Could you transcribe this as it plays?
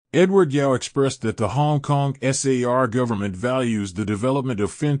Edward Yao expressed that the Hong Kong SAR government values the development of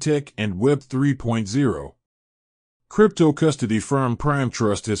fintech and Web 3.0. Crypto custody firm Prime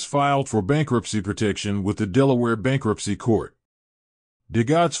Trust has filed for bankruptcy protection with the Delaware Bankruptcy Court.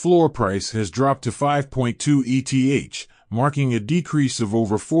 DeGod's floor price has dropped to 5.2 ETH, marking a decrease of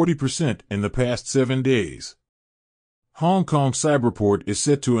over 40% in the past 7 days. Hong Kong Cyberport is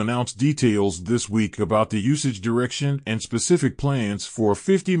set to announce details this week about the usage direction and specific plans for a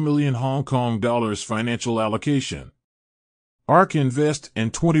 50 million Hong Kong dollars financial allocation. ARK Invest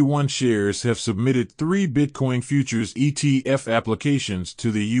and 21 Shares have submitted 3 Bitcoin futures ETF applications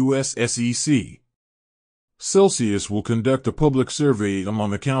to the US SEC. Celsius will conduct a public survey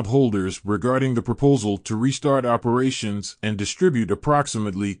among account holders regarding the proposal to restart operations and distribute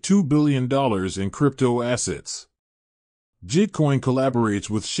approximately $2 billion in crypto assets. Gitcoin collaborates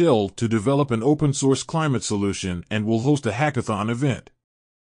with Shell to develop an open-source climate solution and will host a hackathon event.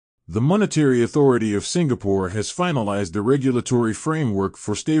 The Monetary Authority of Singapore has finalized the regulatory framework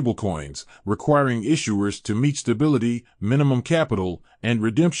for stablecoins, requiring issuers to meet stability, minimum capital, and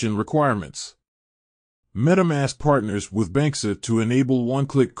redemption requirements. MetaMask partners with Banxa to enable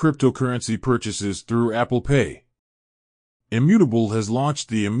one-click cryptocurrency purchases through Apple Pay. Immutable has launched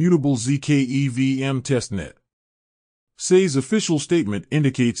the Immutable zkEVM testnet. SE's official statement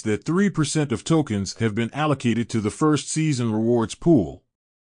indicates that 3% of tokens have been allocated to the first season rewards pool.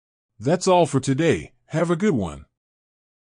 That's all for today. Have a good one.